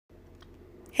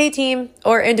Hey team,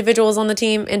 or individuals on the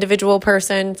team, individual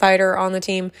person, fighter on the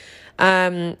team.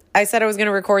 I said I was going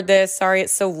to record this. Sorry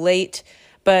it's so late,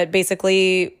 but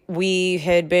basically we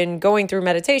had been going through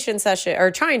meditation session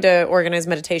or trying to organize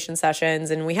meditation sessions,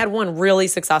 and we had one really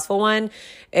successful one.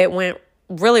 It went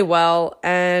really well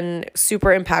and super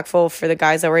impactful for the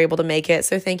guys that were able to make it.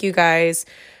 So thank you guys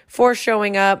for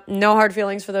showing up. No hard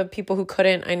feelings for the people who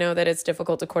couldn't. I know that it's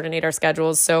difficult to coordinate our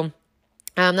schedules, so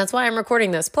that's why I'm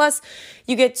recording this. Plus,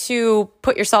 you get to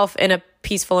put yourself in a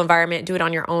peaceful environment, do it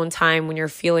on your own time when you're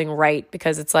feeling right,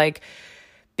 because it's like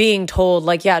being told,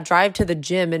 like, yeah, drive to the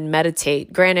gym and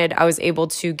meditate. Granted, I was able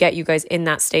to get you guys in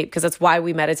that state because that's why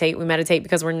we meditate. We meditate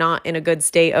because we're not in a good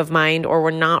state of mind, or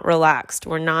we're not relaxed.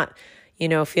 We're not,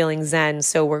 feeling zen.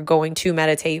 So we're going to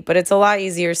meditate, but it's a lot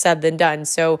easier said than done.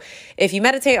 So if you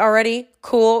meditate already,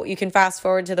 cool. You can fast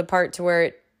forward to the part to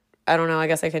where I don't know, I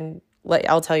guess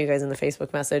I'll tell you guys in the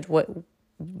Facebook message what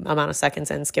amount of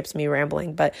seconds and skips me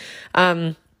rambling. But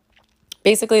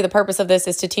basically the purpose of this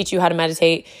is to teach you how to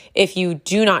meditate if you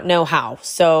do not know how.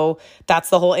 So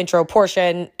that's the whole intro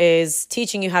portion, is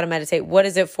teaching you how to meditate. What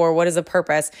is it for? What is the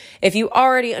purpose? If you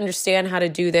already understand how to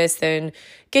do this, then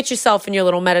get yourself in your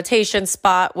little meditation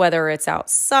spot, whether it's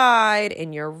outside,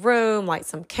 in your room, light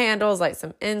some candles, light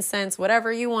some incense,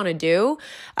 whatever you want to do,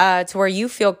 to where you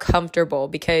feel comfortable,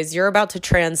 because you're about to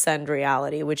transcend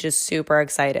reality, which is super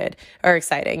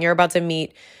exciting. You're about to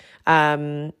meet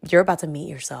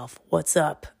yourself. What's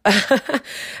up?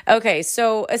 Okay.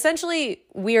 So essentially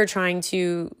we are trying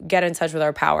to get in touch with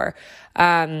our power.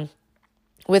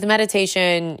 With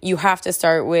meditation, you have to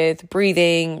start with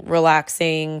breathing,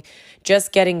 relaxing,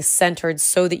 just getting centered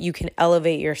so that you can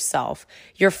elevate yourself.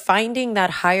 You're finding that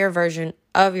higher version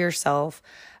of yourself,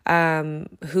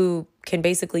 who can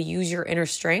basically use your inner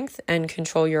strength and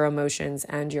control your emotions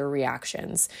and your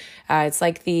reactions. It's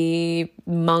like the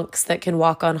monks that can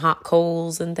walk on hot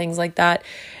coals and things like that.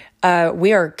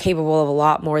 We are capable of a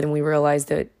lot more than we realize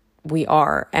that we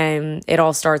are. And it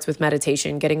all starts with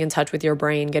meditation, getting in touch with your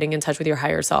brain, getting in touch with your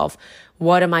higher self.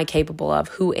 What am I capable of?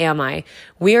 Who am I?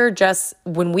 We are just,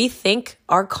 when we think,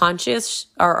 our conscious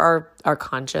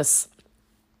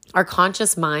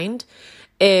mind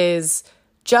is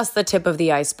just the tip of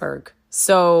the iceberg.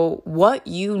 So what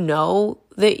you know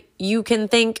that you can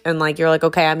think, and like, you're like,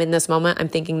 okay, I'm in this moment, I'm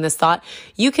thinking this thought.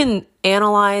 You can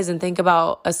analyze and think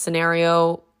about a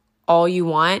scenario all you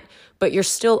want, but you're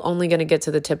still only going to get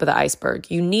to the tip of the iceberg.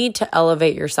 You need to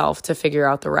elevate yourself to figure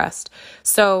out the rest.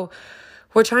 So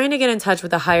we're trying to get in touch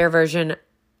with a higher version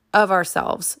of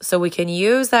ourselves so we can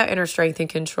use that inner strength and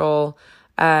control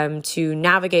to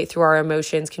navigate through our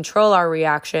emotions, control our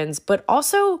reactions, but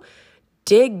also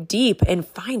dig deep and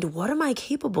find, what am I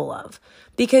capable of?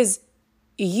 Because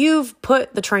you've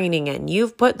put the training in,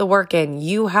 you've put the work in,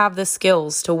 you have the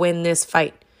skills to win this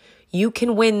fight. You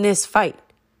can win this fight.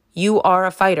 You are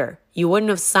a fighter. You wouldn't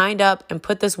have signed up and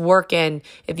put this work in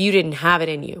if you didn't have it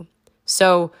in you.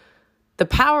 So the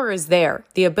power is there.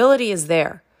 The ability is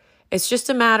there. It's just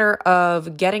a matter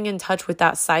of getting in touch with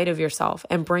that side of yourself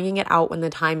and bringing it out when the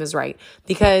time is right,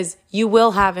 because you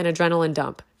will have an adrenaline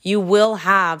dump. You will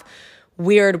have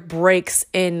weird breaks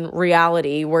in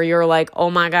reality where you're like,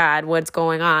 oh my God, what's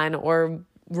going on? Or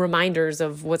reminders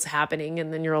of what's happening.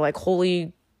 And then you're like,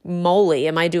 holy moly,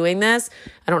 am I doing this?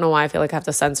 I don't know why I feel like I have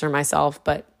to censor myself,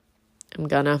 but I'm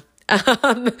gonna.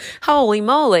 Holy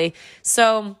moly.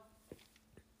 So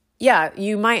yeah,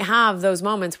 you might have those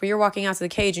moments where you're walking out to the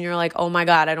cage and you're like, oh my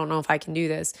God, I don't know if I can do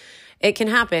this. It can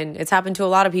happen. It's happened to a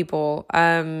lot of people.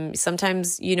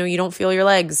 Sometimes, you don't feel your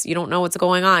legs. You don't know what's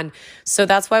going on. So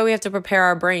that's why we have to prepare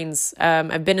our brains.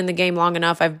 I've been in the game long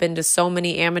enough. I've been to so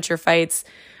many amateur fights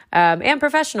and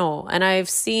professional. And I've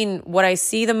seen, what I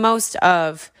see the most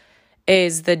of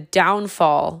is the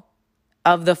downfall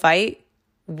of the fight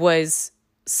was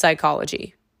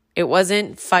psychology. It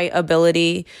wasn't fight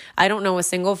ability. I don't know a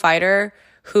single fighter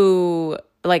who,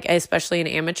 like, especially an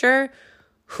amateur,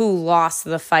 who lost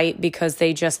the fight because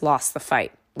they just lost the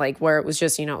fight. Like, where it was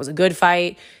just, it was a good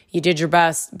fight. You did your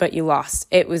best, but you lost.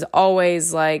 It was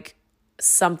always like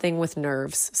something with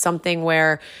nerves, something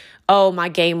where, oh, my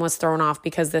game was thrown off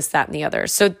because this, that, and the other.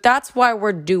 So that's why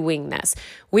we're doing this.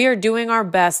 We are doing our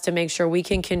best to make sure we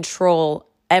can control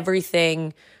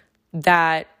everything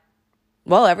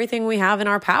everything we have in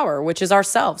our power, which is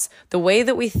ourselves, the way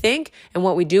that we think and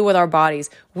what we do with our bodies.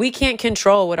 We can't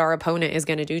control what our opponent is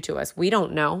going to do to us. We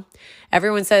don't know.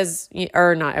 Everyone says,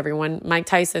 or not everyone, Mike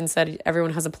Tyson said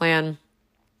everyone has a plan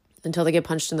until they get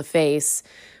punched in the face,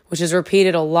 which is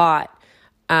repeated a lot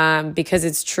because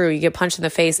it's true. You get punched in the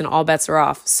face and all bets are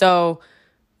off. So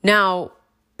now,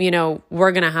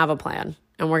 we're going to have a plan.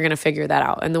 and we're going to figure that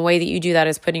out. And the way that you do that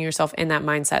is putting yourself in that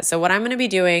mindset. So what I'm going to be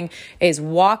doing is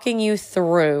walking you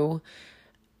through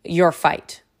your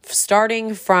fight,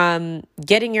 starting from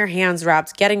getting your hands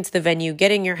wrapped, getting to the venue,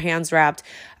 getting your hands wrapped.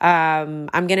 I'm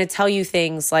going to tell you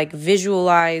things like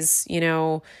visualize,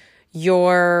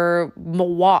 your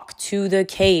walk to the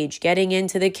cage, getting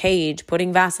into the cage,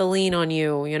 putting Vaseline on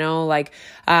you,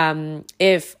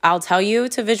 if I'll tell you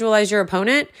to visualize your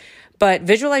opponent, but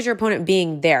visualize your opponent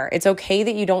being there. It's okay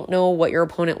that you don't know what your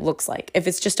opponent looks like. If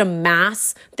it's just a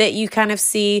mass that you kind of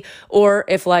see, or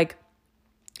if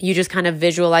you just kind of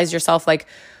visualize yourself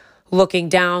looking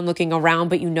down, looking around,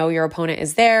 but your opponent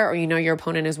is there, or your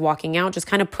opponent is walking out, just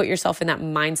kind of put yourself in that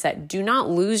mindset. Do not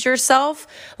lose yourself.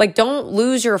 Don't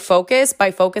lose your focus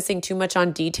by focusing too much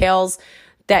on details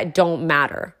that don't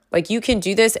matter. You can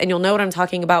do this and you'll know what I'm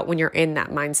talking about when you're in that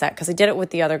mindset, because I did it with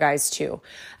the other guys too.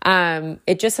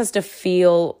 It just has to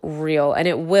feel real, and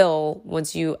it will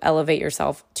once you elevate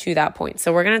yourself to that point.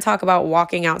 So we're going to talk about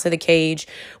walking out to the cage,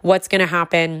 what's going to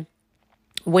happen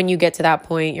when you get to that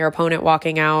point, your opponent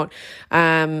walking out.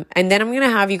 And then I'm going to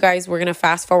have you guys, we're going to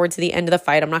fast forward to the end of the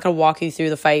fight. I'm not going to walk you through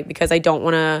the fight because I don't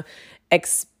want to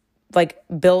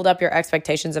build up your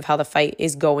expectations of how the fight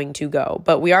is going to go.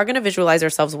 But we are going to visualize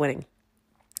ourselves winning.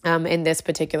 In this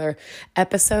particular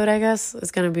episode, I guess,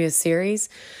 is going to be a series.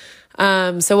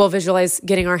 So we'll visualize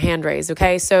getting our hand raised.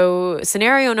 Okay. So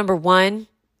scenario number 1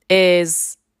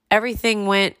 is everything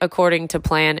went according to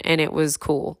plan and it was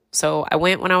cool. So I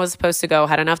went when I was supposed to go,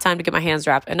 had enough time to get my hands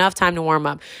wrapped, enough time to warm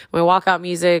up. My walkout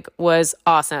music was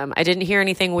awesome. I didn't hear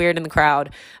anything weird in the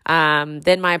crowd.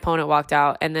 Then my opponent walked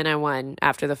out and then I won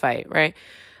after the fight, right?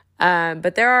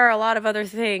 But there are a lot of other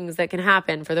things that can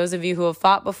happen for those of you who have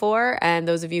fought before and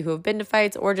those of you who have been to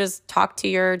fights or just talked to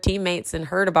your teammates and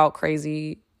heard about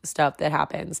crazy stuff that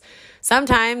happens.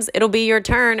 Sometimes it'll be your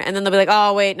turn and then they'll be like,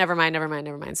 oh, wait, never mind.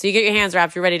 So you get your hands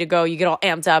wrapped, you're ready to go, you get all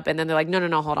amped up, and then they're like,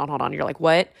 no, hold on. You're like,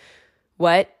 what?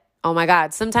 Oh my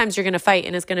God. Sometimes you're going to fight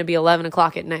and it's going to be 11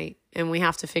 o'clock at night and we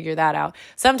have to figure that out.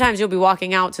 Sometimes you'll be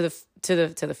walking out to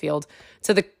the field,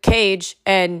 to the cage,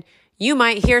 and you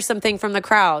might hear something from the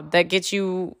crowd that gets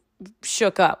you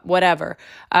shook up, whatever.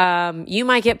 You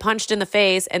might get punched in the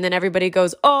face and then everybody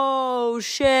goes, oh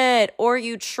shit. Or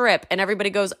you trip and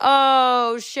everybody goes,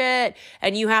 oh shit.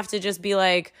 And you have to just be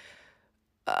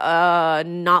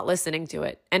not listening to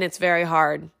it. And it's very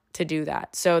hard to do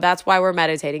that. So that's why we're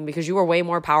meditating, because you are way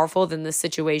more powerful than this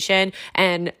situation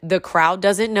and the crowd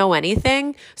doesn't know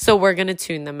anything. So we're going to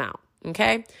tune them out.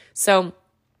 Okay. So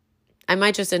I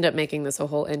might just end up making this a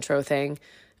whole intro thing.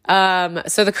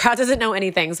 So the crowd doesn't know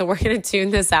anything. So we're going to tune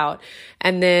this out.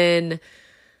 And then,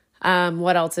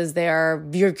 what else is there?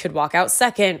 You could walk out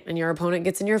second and your opponent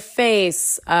gets in your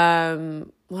face.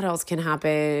 What else can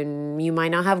happen? You might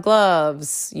not have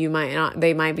gloves. You might not,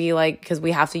 they might be because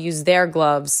we have to use their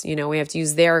gloves, we have to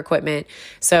use their equipment.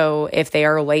 So if they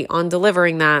are late on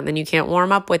delivering that, then you can't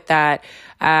warm up with that.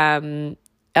 A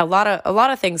lot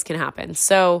of things can happen.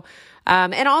 So,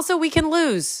 and also we can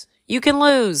lose. You can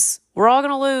lose. We're all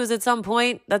going to lose at some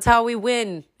point. That's how we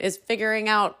win, is figuring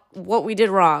out what we did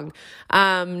wrong.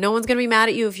 No one's going to be mad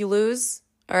at you if you lose.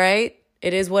 All right.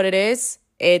 It is what it is.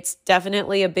 It's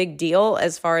definitely a big deal,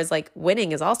 as far as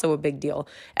winning is also a big deal.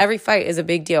 Every fight is a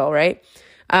big deal. Right.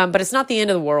 But it's not the end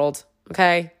of the world.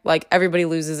 Okay. Everybody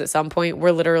loses at some point.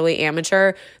 We're literally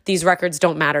amateur. These records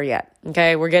don't matter yet.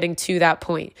 Okay. We're getting to that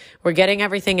point. We're getting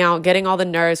everything out, getting all the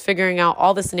nerves, figuring out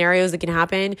all the scenarios that can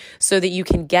happen so that you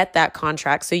can get that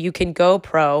contract, so you can go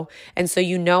pro, and so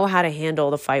you know how to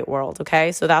handle the fight world.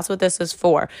 Okay. So that's what this is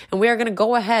for. And we are going to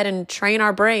go ahead and train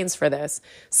our brains for this.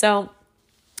 So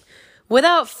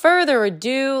without further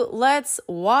ado, let's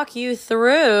walk you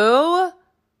through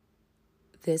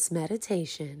this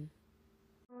meditation.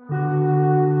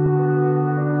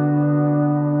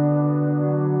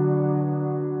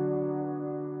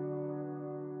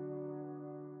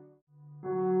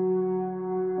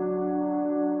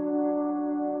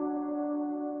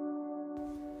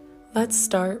 Let's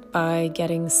start by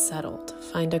getting settled.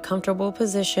 Find a comfortable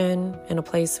position in a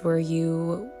place where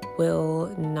you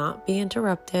will not be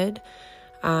interrupted.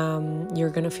 You're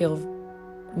going to feel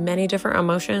many different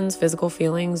emotions, physical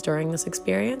feelings during this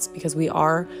experience, because we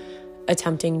are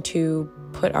attempting to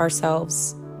put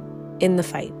ourselves in the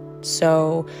fight.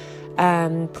 So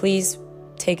please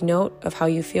take note of how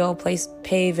you feel.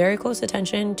 Pay very close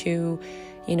attention to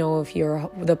if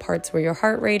the parts where your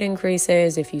heart rate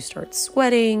increases, if you start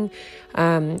sweating,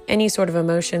 any sort of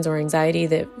emotions or anxiety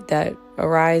that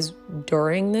arise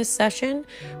during this session,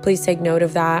 please take note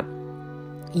of that.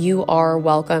 You are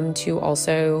welcome to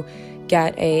also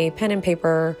get a pen and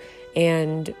paper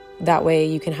and That way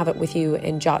you can have it with you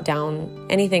and jot down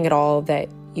anything at all that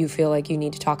you feel like you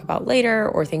need to talk about later,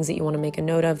 or things that you want to make a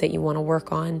note of that you want to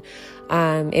work on.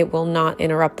 It will not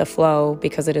interrupt the flow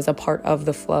because it is a part of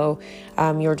the flow.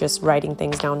 You're just writing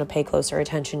things down to pay closer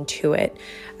attention to it,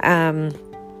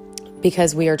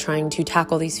 because we are trying to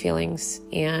tackle these feelings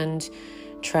and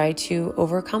try to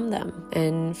overcome them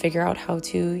and figure out how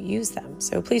to use them.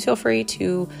 So please feel free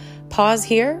to pause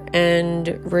here and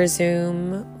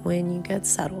resume when you get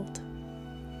settled.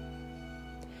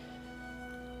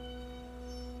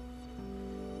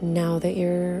 Now that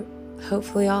you're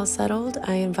hopefully all settled,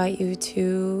 I invite you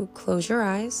to close your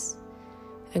eyes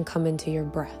and come into your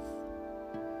breath.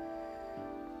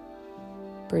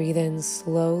 Breathe in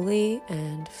slowly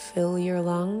and fill your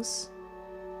lungs.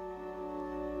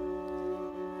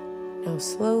 Now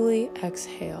slowly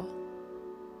exhale.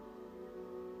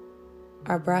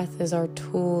 Our breath is our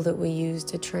tool that we use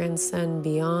to transcend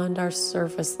beyond our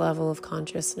surface level of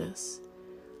consciousness.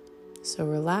 So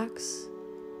relax,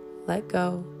 let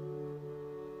go,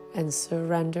 and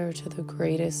surrender to the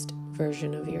greatest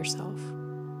version of yourself.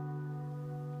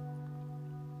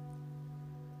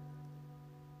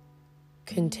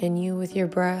 Continue with your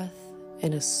breath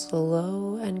in a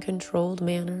slow and controlled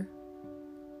manner.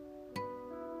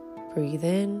 Breathe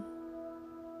in,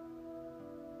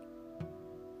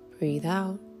 breathe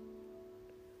out,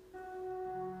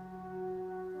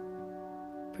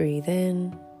 breathe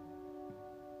in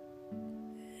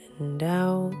and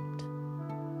out,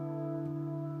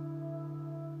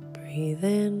 breathe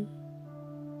in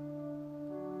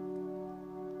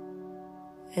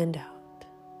and out.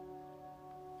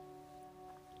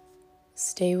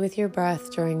 Stay with your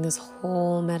breath during this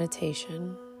whole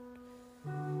meditation.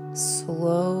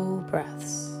 Slow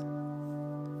breaths.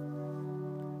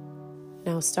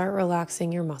 Now start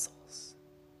relaxing your muscles.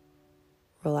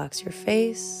 Relax your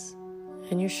face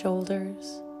and your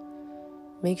shoulders.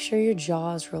 Make sure your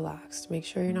jaw is relaxed. Make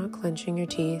sure you're not clenching your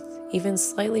teeth. Even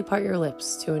slightly part your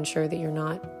lips to ensure that you're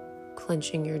not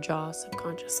clenching your jaw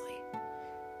subconsciously.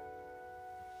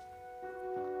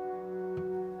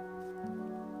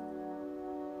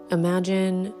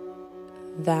 Imagine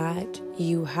that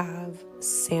you have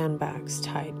sandbags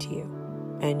tied to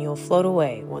you, and you'll float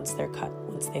away once they're cut,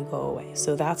 once they go away.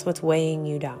 So that's what's weighing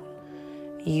you down.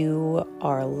 You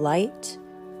are light,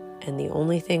 and the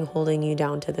only thing holding you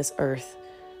down to this earth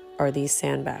are these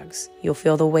sandbags. You'll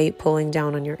feel the weight pulling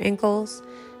down on your ankles,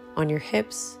 on your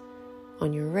hips,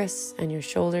 on your wrists and your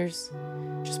shoulders,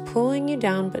 just pulling you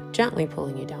down, but gently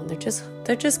pulling you down.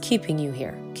 They're just keeping you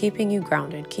here, keeping you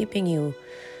grounded, keeping you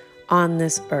on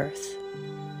this earth.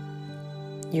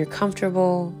 You're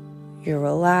comfortable, you're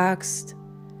relaxed,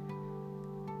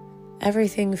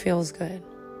 everything feels good.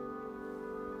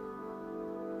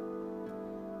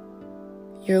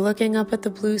 You're looking up at the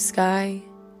blue sky,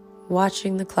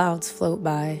 watching the clouds float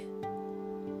by,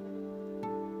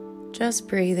 just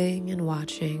breathing and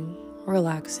watching,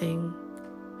 relaxing,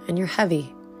 and you're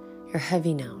heavy. You're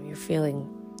heavy now. You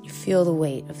feel the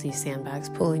weight of these sandbags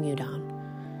pulling you down.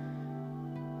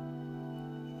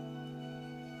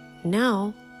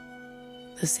 Now,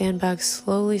 the sandbags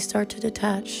slowly start to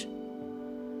detach.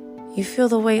 You feel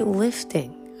the weight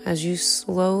lifting as you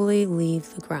slowly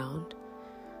leave the ground,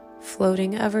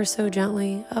 floating ever so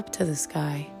gently up to the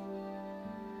sky.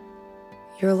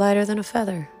 You're lighter than a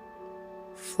feather,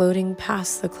 floating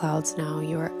past the clouds now.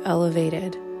 You are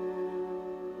elevated.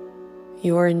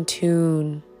 You are in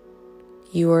tune.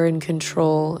 You are in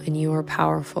control, and you are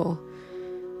powerful.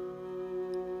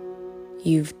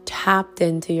 You've tapped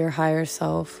into your higher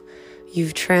self.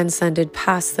 You've transcended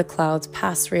past the clouds,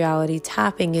 past reality,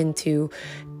 tapping into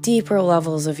deeper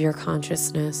levels of your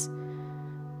consciousness.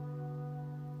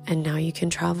 And now you can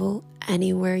travel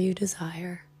anywhere you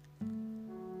desire.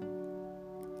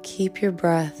 Keep your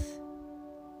breath.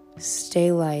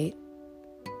 Stay light.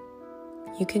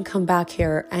 You can come back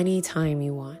here anytime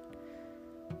you want.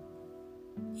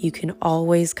 You can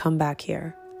always come back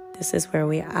here. This is where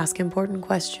we ask important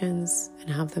questions and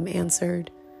have them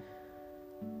answered.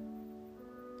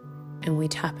 And we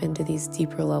tap into these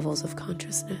deeper levels of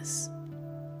consciousness.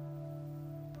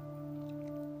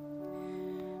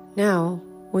 Now,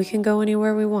 we can go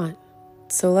anywhere we want.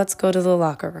 So let's go to the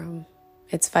locker room.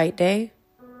 It's fight day.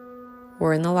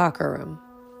 We're in the locker room.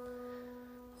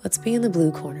 Let's be in the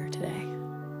blue corner today.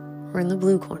 We're in the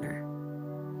blue corner.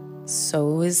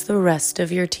 So is the rest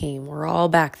of your team. We're all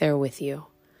back there with you.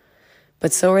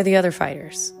 But so are the other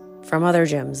fighters from other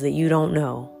gyms that you don't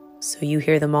know. So you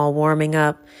hear them all warming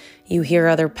up. You hear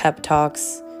other pep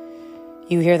talks.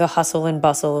 You hear the hustle and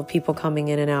bustle of people coming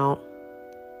in and out.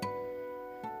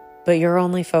 But you're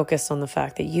only focused on the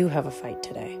fact that you have a fight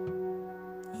today.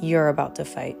 You're about to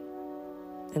fight.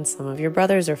 And some of your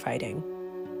brothers are fighting.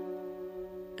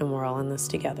 And we're all in this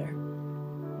together.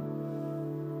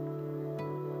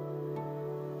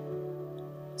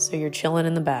 So you're chilling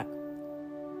in the back.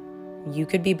 You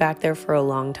could be back there for a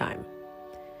long time.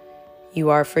 You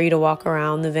are free to walk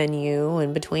around the venue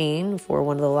in between for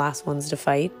one of the last ones to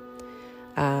fight.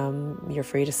 You're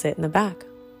free to sit in the back.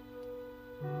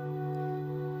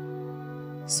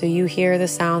 So you hear the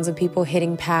sounds of people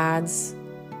hitting pads.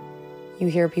 You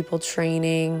hear people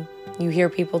training. You hear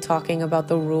people talking about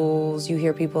the rules. You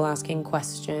hear people asking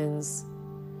questions.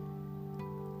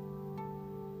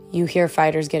 You hear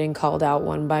fighters getting called out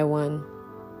one by one.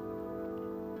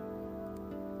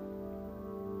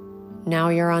 Now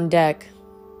you're on deck,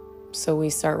 so we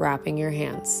start wrapping your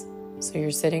hands. So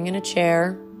you're sitting in a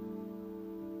chair.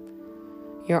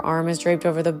 Your arm is draped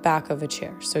over the back of a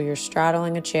chair. So you're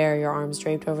straddling a chair, your arm's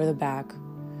draped over the back.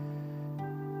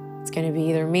 It's going to be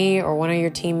either me or one of your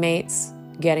teammates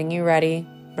getting you ready,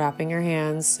 wrapping your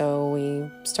hands. So we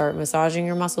start massaging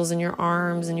your muscles in your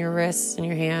arms and your wrists and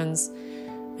your hands.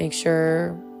 Make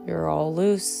sure you're all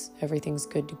loose, everything's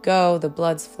good to go, the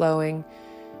blood's flowing.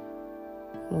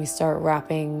 We start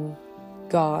wrapping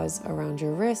gauze around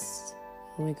your wrists,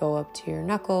 and we go up to your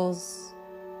knuckles,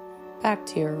 back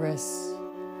to your wrists,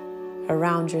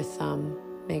 around your thumb.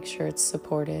 Make sure it's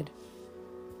supported.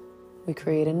 We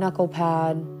create a knuckle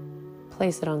pad,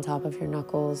 place it on top of your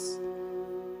knuckles,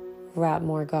 wrap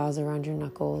more gauze around your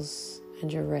knuckles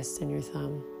and your wrist and your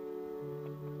thumb.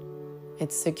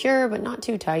 It's secure, but not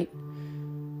too tight.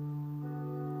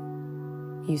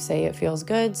 You say it feels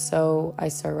good, so I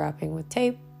start wrapping with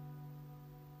tape.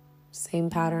 Same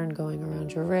pattern going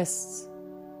around your wrists,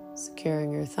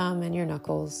 securing your thumb and your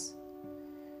knuckles.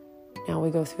 Now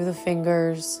we go through the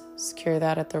fingers, secure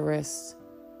that at the wrist.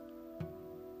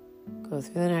 Go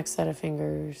through the next set of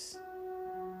fingers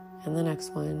and the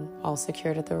next one, all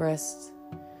secured at the wrist.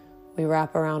 We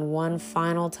wrap around one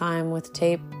final time with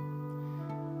tape.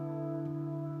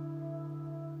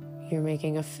 You're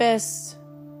making a fist,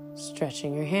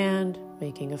 stretching your hand,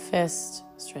 making a fist,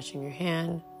 stretching your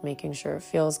hand, making sure it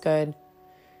feels good.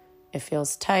 It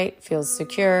feels tight, feels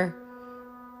secure,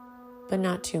 but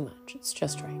not too much. It's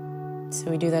just right. So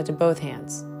we do that to both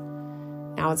hands.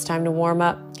 Now it's time to warm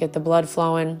up, get the blood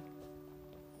flowing,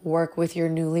 work with your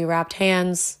newly wrapped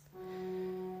hands.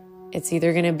 It's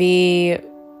either going to be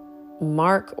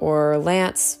Mark or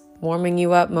Lance warming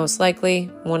you up, most likely,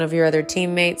 one of your other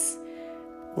teammates.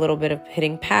 A little bit of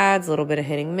hitting pads, a little bit of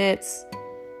hitting mitts,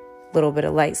 a little bit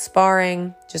of light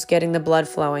sparring, just getting the blood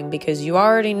flowing, because you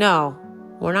already know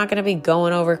we're not going to be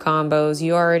going over combos.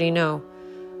 You already know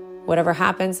whatever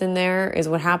happens in there is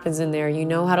what happens in there. You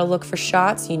know how to look for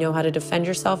shots, you know how to defend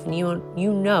yourself, and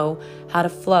you know how to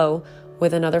flow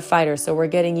with another fighter. So we're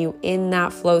getting you in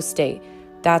that flow state.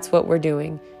 That's what we're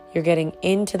doing. You're getting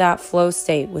into that flow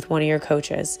state with one of your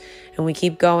coaches, and we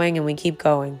keep going and we keep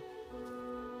going.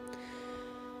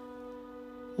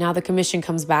 Now the commission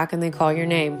comes back and they call your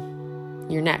name.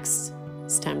 You're next.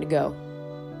 It's time to go.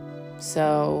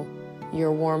 So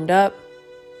you're warmed up.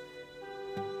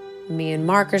 Me and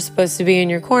Mark are supposed to be in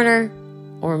your corner,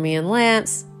 or me and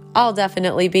Lance. I'll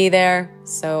definitely be there.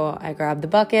 So I grab the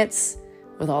buckets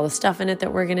with all the stuff in it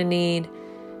that we're going to need,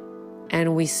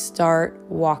 and we start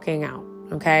walking out.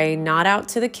 Okay, not out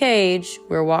to the cage.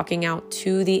 We're walking out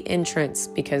to the entrance,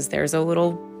 because there's a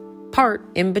little part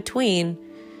in between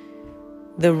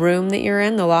the room that you're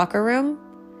in, the locker room,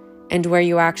 and where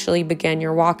you actually begin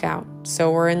your walkout. So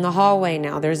we're in the hallway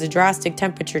now. There's a drastic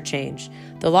temperature change.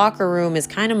 The locker room is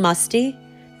kind of musty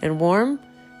and warm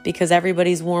because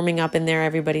everybody's warming up in there,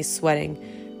 everybody's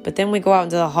sweating. But then we go out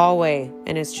into the hallway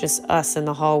and it's just us in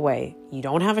the hallway. You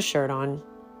don't have a shirt on.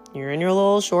 You're in your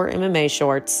little short MMA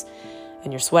shorts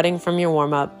and you're sweating from your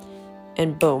warm-up,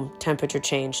 and boom, temperature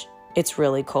change. It's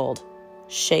really cold.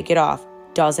 Shake it off.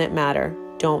 Doesn't matter.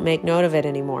 Don't make note of it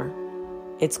anymore.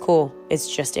 It's cool.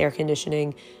 It's just air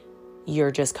conditioning. You're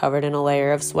just covered in a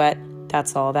layer of sweat.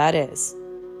 That's all that is.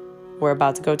 We're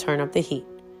about to go turn up the heat.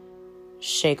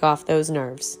 Shake off those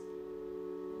nerves.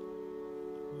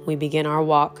 We begin our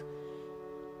walk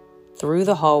through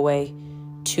the hallway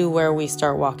to where we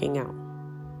start walking out.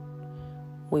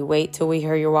 We wait till we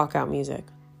hear your walkout music.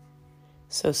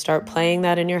 So start playing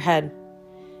that in your head.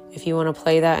 If you want to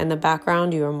play that in the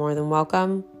background, you are more than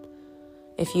welcome.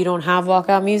 If you don't have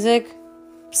walkout music,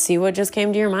 see what just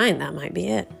came to your mind. That might be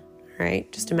it, right?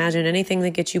 Just imagine anything that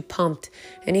gets you pumped,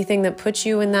 anything that puts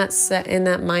you in that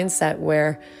mindset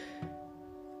where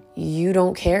you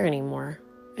don't care anymore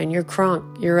and you're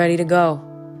crunk, you're ready to go.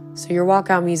 So your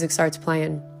walkout music starts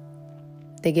playing.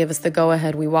 They give us the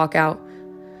go-ahead. We walk out.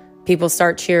 People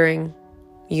start cheering.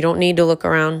 You don't need to look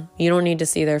around. You don't need to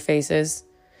see their faces.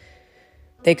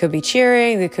 They could be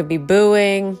cheering. They could be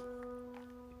booing.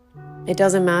 It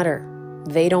doesn't matter.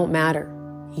 They don't matter.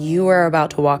 You are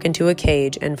about to walk into a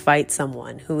cage and fight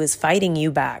someone who is fighting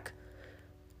you back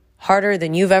harder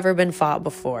than you've ever been fought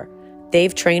before.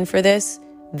 They've trained for this.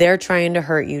 They're trying to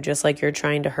hurt you just like you're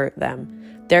trying to hurt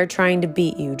them. They're trying to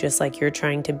beat you just like you're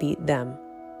trying to beat them.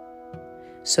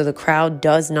 So the crowd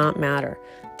does not matter.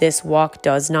 This walk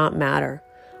does not matter.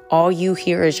 All you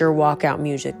hear is your walkout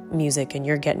music, and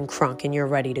you're getting crunk and you're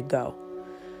ready to go.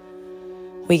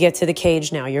 We get to the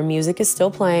cage now. Your music is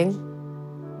still playing.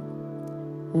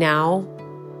 Now,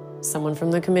 someone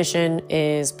from the commission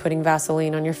is putting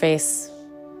Vaseline on your face.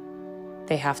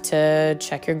 They have to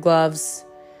check your gloves.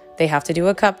 They have to do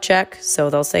a cup check. So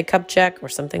they'll say cup check or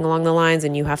something along the lines,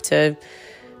 and you have to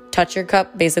touch your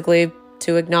cup basically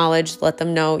to acknowledge, let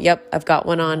them know, yep, I've got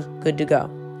one on, good to go.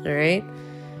 All right.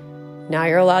 Now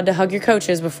you're allowed to hug your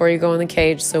coaches before you go in the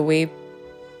cage. So we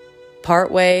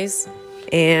part ways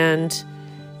and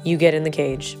you get in the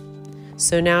cage.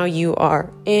 So now you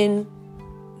are in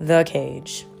the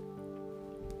cage.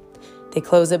 They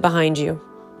close it behind you.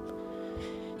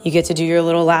 You get to do your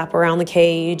little lap around the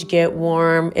cage, get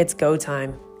warm. It's go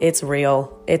time. It's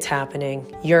real. It's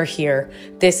happening. You're here.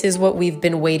 This is what we've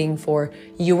been waiting for.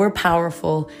 You were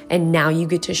powerful, and now you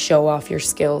get to show off your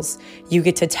skills. You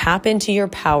get to tap into your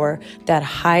power, that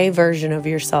high version of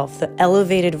yourself, the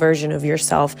elevated version of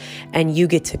yourself, and you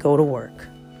get to go to work.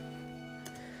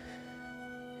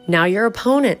 Now your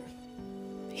opponent,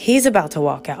 he's about to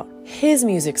walk out. His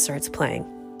music starts playing.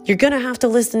 You're going to have to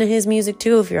listen to his music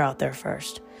too if you're out there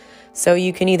first. So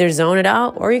you can either zone it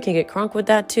out or you can get crunk with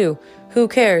that too. Who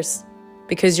cares?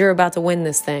 Because you're about to win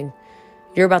this thing.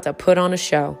 You're about to put on a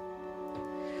show.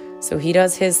 So he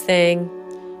does his thing.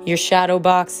 You're shadow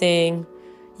boxing.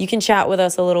 You can chat with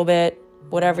us a little bit.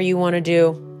 Whatever you want to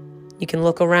do. You can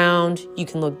look around. You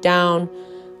can look down.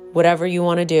 Whatever you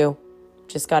want to do.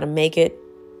 Just got to make it.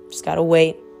 Just got to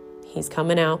wait. He's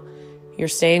coming out. You're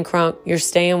staying crunk. You're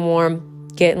staying warm.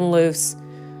 Getting loose.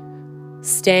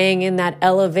 Staying in that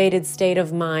elevated state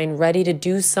of mind, ready to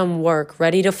do some work,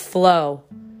 ready to flow.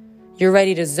 You're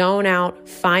ready to zone out,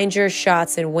 find your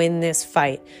shots, and win this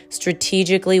fight.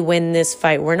 Strategically win this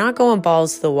fight. We're not going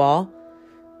balls to the wall.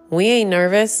 We ain't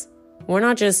nervous. We're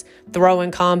not just throwing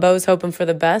combos, hoping for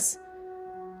the best.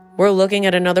 We're looking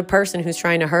at another person who's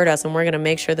trying to hurt us, and we're going to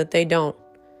make sure that they don't.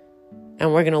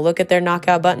 And we're going to look at their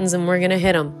knockout buttons, and we're going to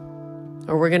hit them.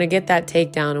 Or we're going to get that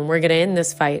takedown, and we're going to end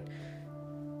this fight.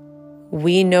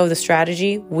 We know the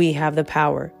strategy. We have the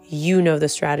power. You know the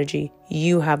strategy.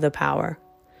 You have the power.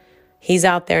 He's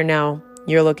out there now.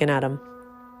 You're looking at him.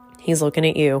 He's looking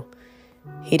at you.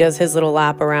 He does his little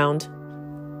lap around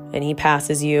and he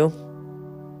passes you.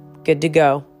 Good to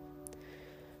go.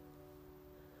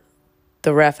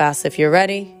 The ref asks if you're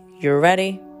ready. You're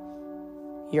ready.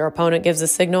 Your opponent gives a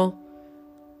signal.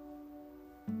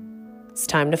 It's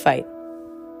time to fight.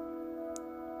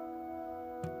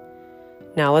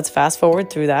 Now let's fast forward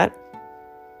through that.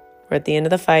 We're at the end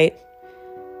of the fight.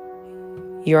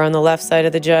 You're on the left side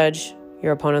of the judge.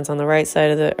 Your opponent's on the right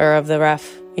side of the ref.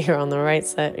 You're on the right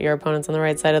side. Your opponent's on the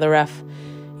right side of the ref.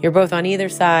 You're both on either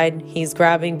side. He's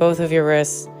grabbing both of your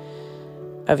wrists,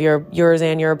 of yours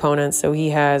and your opponent's. So he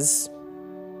has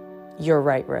your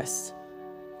right wrist.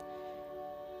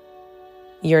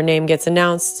 Your name gets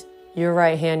announced. Your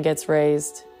right hand gets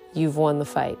raised. You've won the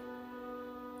fight.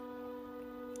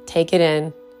 Take it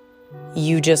in.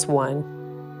 You just won.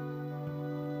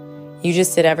 You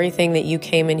just did everything that you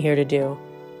came in here to do.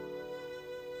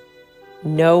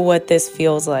 Know what this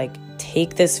feels like.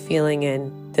 Take this feeling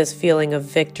in. This feeling of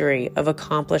victory, of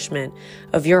accomplishment,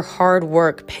 of your hard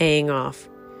work paying off.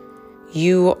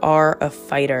 You are a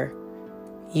fighter.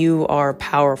 You are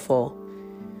powerful.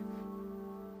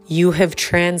 You have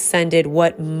transcended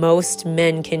what most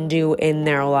men can do in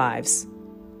their lives.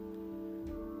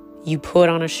 You put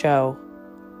on a show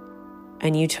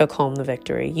and you took home the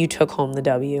victory. You took home the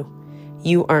W.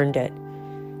 You earned it.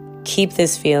 Keep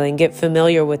this feeling. Get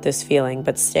familiar with this feeling,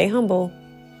 but stay humble.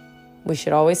 We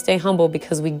should always stay humble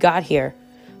because we got here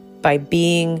by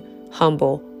being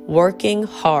humble, working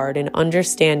hard and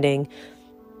understanding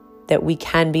that we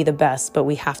can be the best, but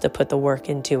we have to put the work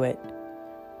into it.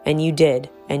 And you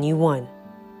did, and you won.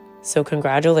 So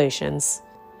congratulations.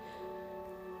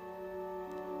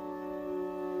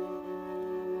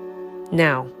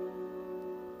 Now,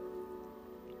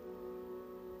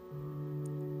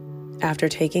 after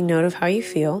taking note of how you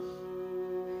feel,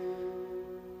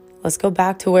 let's go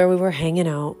back to where we were hanging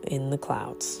out in the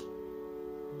clouds.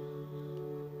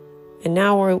 And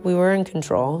now we were in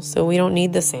control, so we don't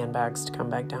need the sandbags to come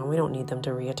back down. We don't need them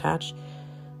to reattach.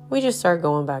 We just start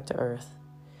going back to earth.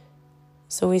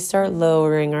 So we start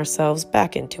lowering ourselves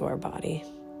back into our body.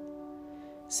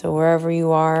 So wherever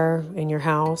you are in your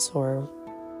house or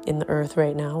in the earth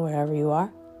right now, wherever you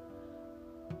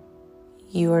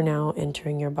are now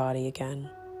entering your body again.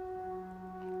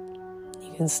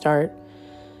 You can start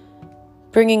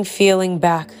bringing feeling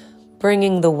back,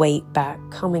 bringing the weight back,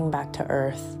 coming back to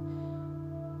earth.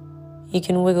 You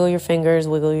can wiggle your fingers,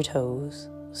 wiggle your toes.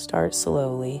 Start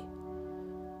slowly.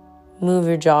 Move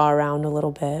your jaw around a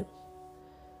little bit.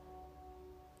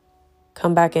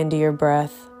 Come back into your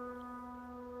breath.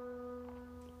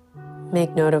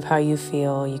 Make note of how you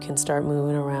feel. You can start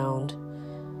moving around.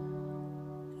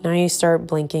 Now you start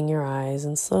blinking your eyes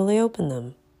and slowly open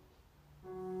them.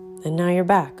 And now you're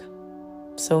back.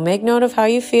 So make note of how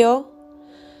you feel.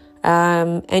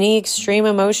 Any extreme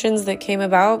emotions that came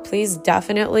about, please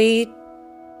definitely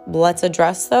let's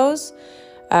address those.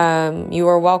 You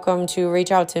are welcome to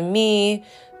reach out to me,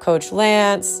 Coach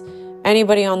Lance,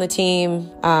 anybody on the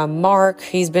team, Mark.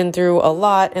 He's been through a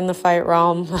lot in the fight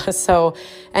realm. So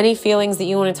any feelings that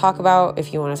you want to talk about,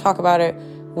 if you want to talk about it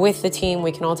with the team,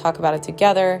 we can all talk about it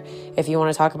together. If you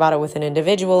want to talk about it with an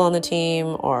individual on the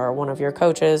team or one of your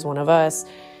coaches, one of us,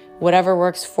 whatever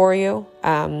works for you.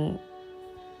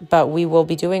 But we will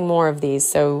be doing more of these.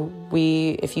 So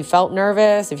if you felt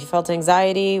nervous, if you felt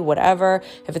anxiety, whatever,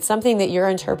 if it's something that you're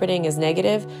interpreting as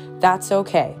negative, that's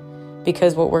okay.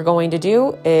 Because what we're going to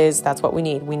do is that's what we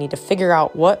need. We need to figure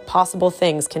out what possible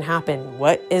things can happen.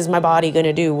 What is my body going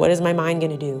to do? What is my mind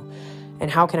going to do? And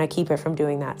how can I keep it from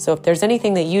doing that? So if there's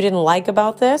anything that you didn't like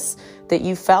about this, that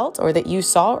you felt or that you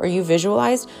saw or you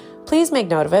visualized, please make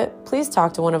note of it. Please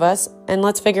talk to one of us and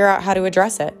let's figure out how to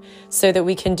address it so that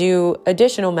we can do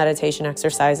additional meditation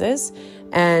exercises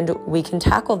and we can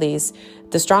tackle these.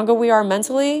 The stronger we are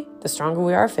mentally, the stronger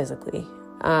we are physically.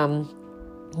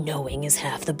 Knowing is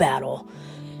half the battle.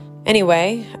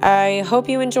 Anyway, I hope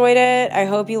you enjoyed it. I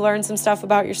hope you learned some stuff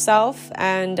about yourself,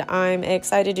 and I'm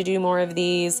excited to do more of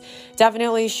these.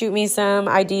 Definitely shoot me some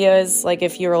ideas, like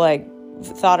if you're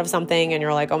thought of something and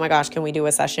you're like, oh my gosh, can we do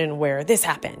a session where this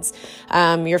happens?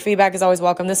 Your feedback is always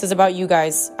welcome. This is about you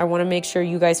guys. I want to make sure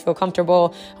you guys feel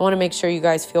comfortable. I want to make sure you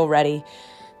guys feel ready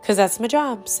because that's my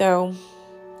job. So,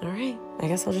 all right, I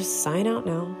guess I'll just sign out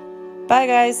now. Bye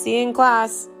guys. See you in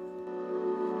class.